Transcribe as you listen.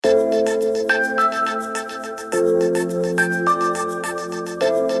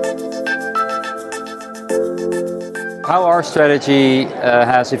How our strategy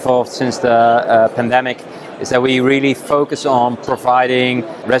has evolved since the pandemic is that we really focus on providing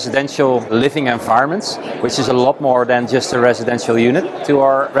residential living environments, which is a lot more than just a residential unit to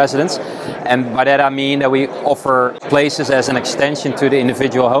our residents. And by that I mean that we offer places as an extension to the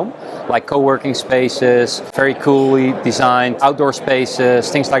individual home, like co-working spaces, very coolly designed outdoor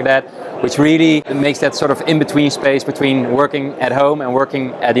spaces, things like that, which really makes that sort of in-between space between working at home and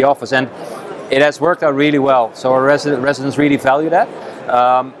working at the office. And it has worked out really well, so our residents really value that.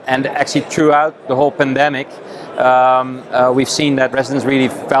 And actually throughout the whole pandemic, we've seen that residents really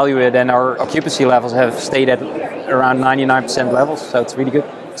value it, and our occupancy levels have stayed at around 99% levels, so it's really good.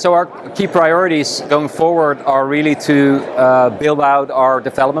 So our key priorities going forward are really to build out our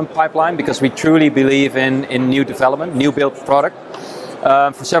development pipeline, because we truly believe in new development, new built product,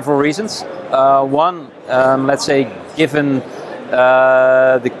 for several reasons. One, let's say, given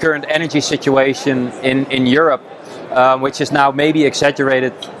the current energy situation in Europe, which is now maybe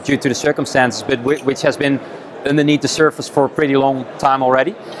exaggerated due to the circumstances, but which has been underneath the surface for a pretty long time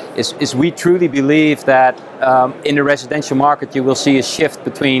already, is we truly believe that in the residential market you will see a shift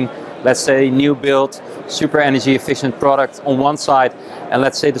between, let's say, new built, super energy efficient product on one side, and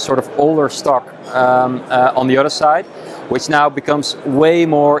let's say the sort of older stock on the other side, which now becomes way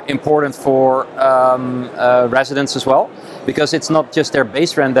more important for residents as well, because it's not just their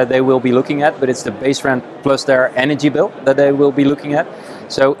base rent that they will be looking at, but it's the base rent plus their energy bill that they will be looking at.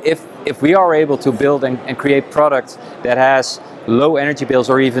 So if we are able to build and create product that has low energy bills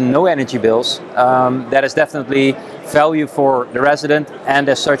or even no energy bills, that is definitely value for the resident, and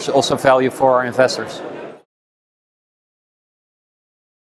as such also value for our investors.